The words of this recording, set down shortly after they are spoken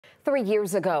3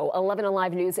 years ago,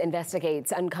 11Alive News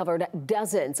Investigates uncovered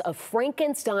dozens of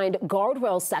Frankensteined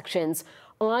guardrail sections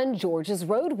on Georgia's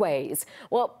roadways.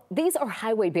 Well, these are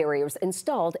highway barriers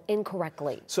installed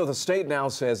incorrectly. So the state now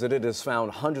says that it has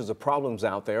found hundreds of problems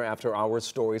out there after our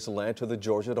stories led to the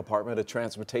Georgia Department of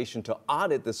Transportation to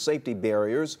audit the safety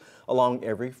barriers along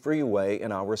every freeway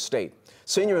in our state.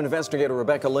 Senior investigator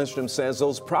Rebecca Lindstrom says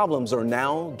those problems are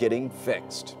now getting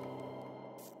fixed.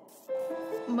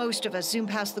 Most of us zoom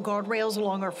past the guardrails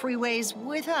along our freeways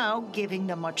without giving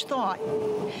them much thought.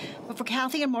 But for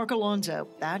Kathy and Mark Alonzo,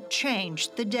 that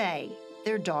changed the day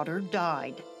their daughter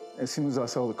died. As soon as I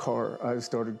saw the car, I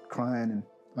started crying, and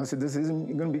I said, this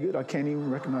isn't going to be good. I can't even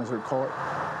recognize her car.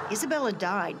 Isabella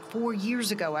died 4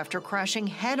 years ago after crashing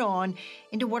head-on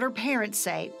into what her parents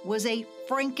say was a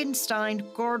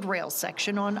Frankensteined guardrail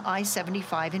section on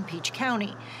I-75 in Peach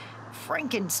County.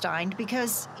 Frankensteined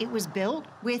because it was built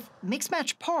with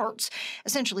mismatched parts,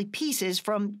 essentially pieces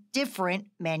from different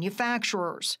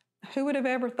manufacturers. Who would have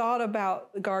ever thought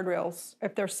about the guardrails,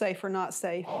 if they're safe or not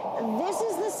safe? This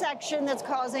is the section that's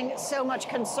causing so much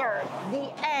concern, the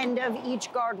end of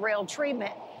each guardrail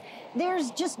treatment.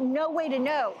 There's just no way to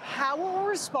know how it will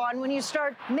respond when you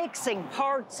start mixing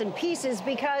parts and pieces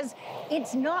because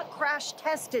it's not crash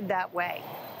tested that way.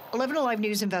 11Alive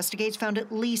News Investigates found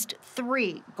at least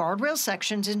 3 guardrail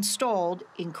sections installed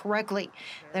incorrectly.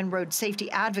 Then road safety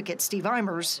advocate Steve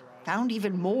Eimers found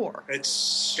even more.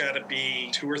 It's got to be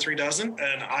 2 or 3 dozen,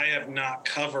 and I have not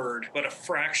covered but a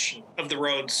fraction of the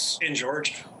roads in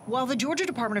Georgia. While the Georgia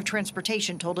Department of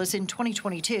Transportation told us in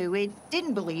 2022 it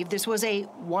didn't believe this was a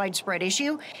widespread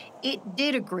issue, it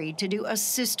did agree to do a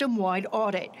system-wide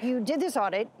audit. You did this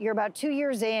audit. You're about 2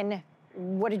 years in.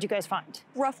 What did you guys find?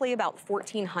 Roughly about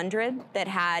 1,400 that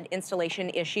had installation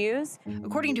issues.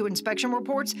 According to inspection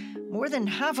reports, more than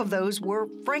half of those were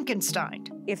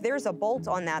Frankensteined. If there's a bolt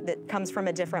on that comes from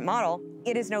a different model,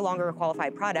 it is no longer a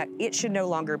qualified product. It should no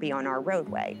longer be on our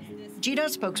roadway.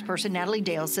 GDOT spokesperson Natalie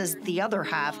Dale says the other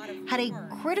half had a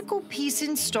critical piece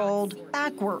installed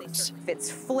backwards. If it's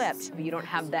flipped, you don't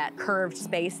have that curved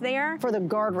space there. For the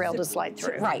guardrail to slide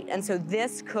through. Right, and so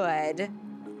this could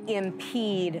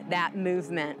impede that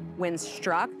movement when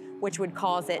struck, which would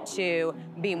cause it to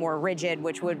be more rigid,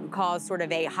 which would cause sort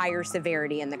of a higher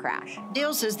severity in the crash.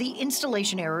 Dale says the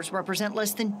installation errors represent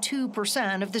less than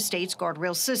 2% of the state's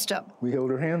guardrail system. We held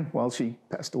her hand while she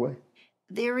passed away.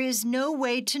 There is no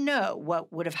way to know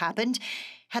what would have happened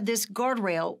had this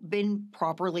guardrail been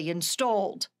properly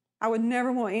installed. I would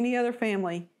never want any other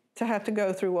family to have to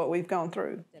go through what we've gone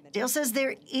through. Dale says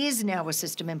there is now a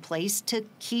system in place to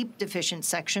keep deficient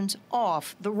sections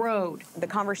off the road. The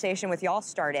conversation with y'all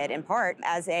started in part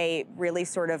as a really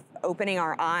sort of opening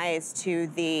our eyes to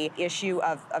the issue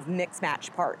of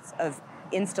mismatched parts, of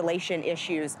installation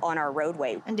issues on our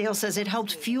roadway. And Dale says it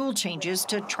helped fuel changes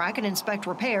to track and inspect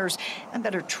repairs and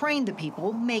better train the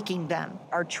people making them.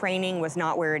 Our training was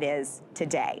not where it is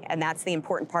today, and that's the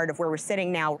important part of where we're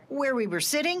sitting now. Where we were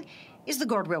sitting is the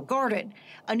Guardrail Garden,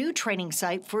 a new training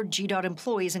site for GDOT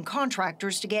employees and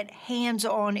contractors to get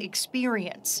hands-on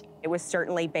experience. It was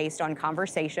certainly based on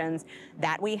conversations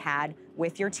that we had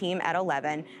with your team at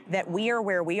 11, that we are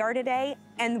where we are today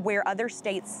and where other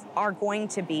states are going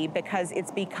to be because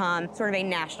it's become sort of a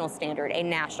national standard, a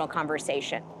national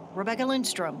conversation. Rebecca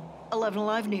Lindstrom,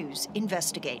 11Alive News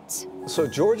Investigates. So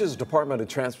Georgia's Department of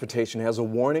Transportation has a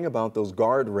warning about those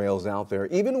guardrails out there.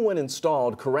 Even when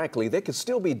installed correctly, they could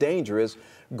still be dangerous.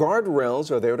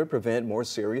 Guardrails are there to prevent more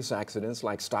serious accidents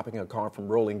like stopping a car from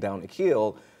rolling down a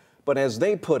hill. But as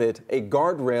they put it, a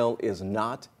guardrail is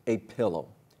not a pillow.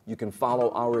 You can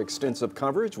follow our extensive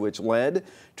coverage, which led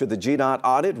to the GDOT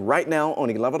audit right now on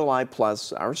 11Alive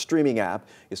Plus. Our streaming app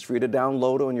is free to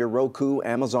download on your Roku,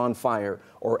 Amazon Fire,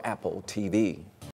 or Apple TV.